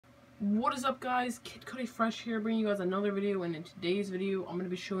What is up, guys? KidCudiFresh here, bringing you guys another video, and in today's video I'm going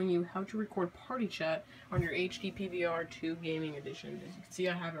to be showing you how to record party chat on your HDPVR 2 gaming edition. As you can see,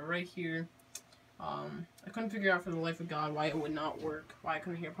 I have it right here. I couldn't figure out for the life of God why it would not work, why I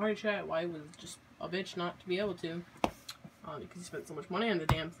couldn't hear party chat, why it was just a bitch not to be able to. Because you spent so much money on the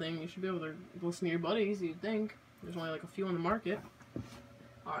damn thing, you should be able to listen to your buddies, you'd think. There's only like a few on the market.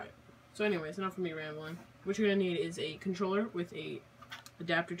 Alright, so anyways, enough of me rambling. What you're going to need is a controller with a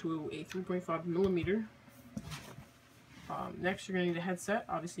adapter to a 3.5mm. Next, you're going to need a headset,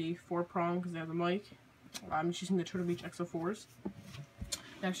 obviously 4-prong because they have a mic. I'm just using the Turtle Beach XO4s.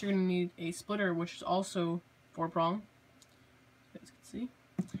 Next, you're going to need a splitter, which is also 4-prong, as you guys can see.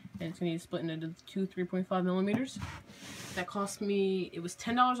 And it's going to need split into two 3.5mm. That cost me, it was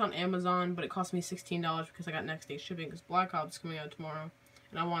 $10 on Amazon, but it cost me $16 because I got next day shipping because Black Ops is coming out tomorrow,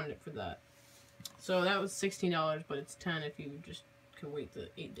 and I wanted it for that. So that was $16, but it's $10 if you just can wait the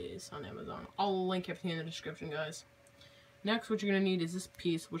 8 days on Amazon. I'll link everything in the description, guys. Next, what you're going to need is this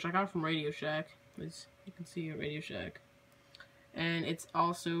piece, which I got from Radio Shack, as you can see at Radio Shack. And it's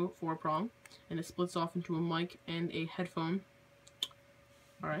also 4-prong, and it splits off into a mic and a headphone.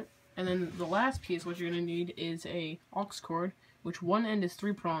 Alright, and then the last piece, what you're going to need is a aux cord, which one end is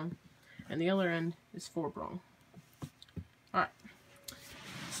 3-prong, and the other end is 4-prong. Alright,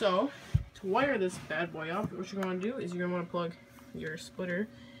 so to wire this bad boy up, what you're going to do is you're going to want to plug your splitter,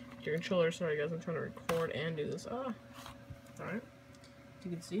 your controller. Sorry guys, I'm trying to record and do this. Alright,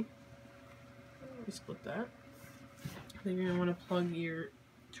 you can see, we split that. Then you're going to want to plug your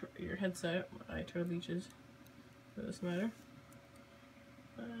headset, Turtle Beaches, for this matter,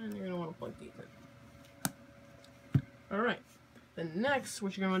 and you're going to want to plug these in. Alright, then next,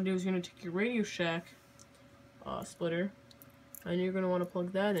 what you're going to want to do is you're going to take your Radio Shack splitter, and you're going to want to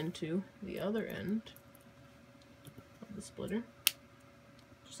plug that into the other end of the splitter,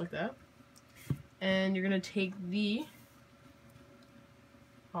 just like that. And you're going to take the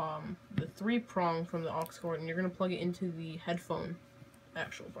 3-prong from the aux cord, and you're going to plug it into the headphone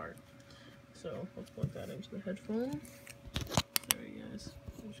actual part. So let's plug that into the headphone. Sorry guys,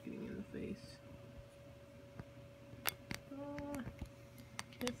 I'm just getting in the face.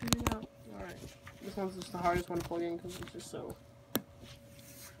 Can't figure it out. Alright, this one's just the hardest one to plug in because it's just so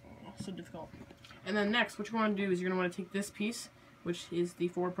difficult. And then next, what you want to do is you're going to want to take this piece, which is the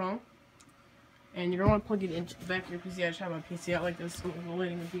 4-prong, and you're going to want to plug it into the back of your PC. I just have my PC out like this, so the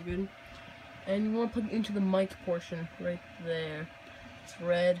lighting would be good. And you want to plug it into the mic portion right there. It's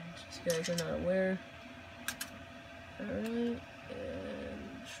red, just you guys are not aware. Alright, and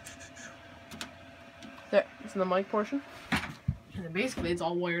there, it's in the mic portion. And then basically it's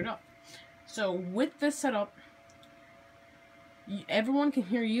all wired up. So with this setup, everyone can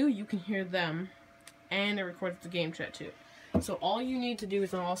hear you, you can hear them, and it records the game chat too. So all you need to do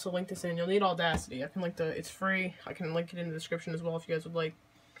is, I'll also link this in, you'll need Audacity. I can link it's free, I can link it in the description as well if you guys would like.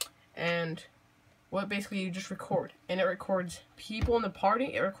 And what basically you just record, and it records people in the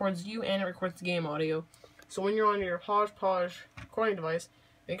party, it records you, and it records the game audio. So when you're on your Hauppauge recording device,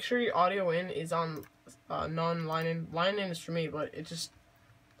 make sure your audio in is on non-line in. Line in is for me, but it just,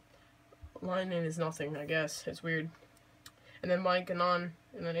 line in is nothing, I guess. It's weird. And then mic and on,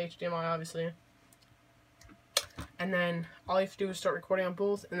 and then HDMI obviously. And then all you have to do is start recording on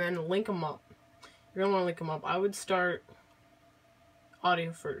both, and then link them up. You're gonna want to link them up. I would start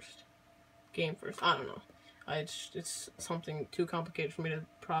audio first, game first. I don't know. It's something too complicated for me to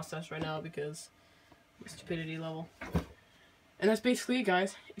process right now because of the stupidity level. And that's basically it,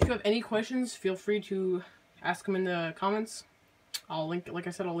 guys. If you have any questions, feel free to ask them in the comments. I'll link, like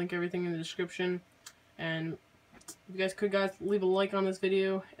I said, I'll link everything in the description. And if you guys could, leave a like on this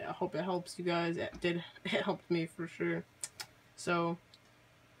video. I hope it helps you guys. It helped me for sure. So,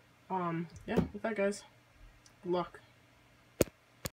 yeah, with that, guys, good luck.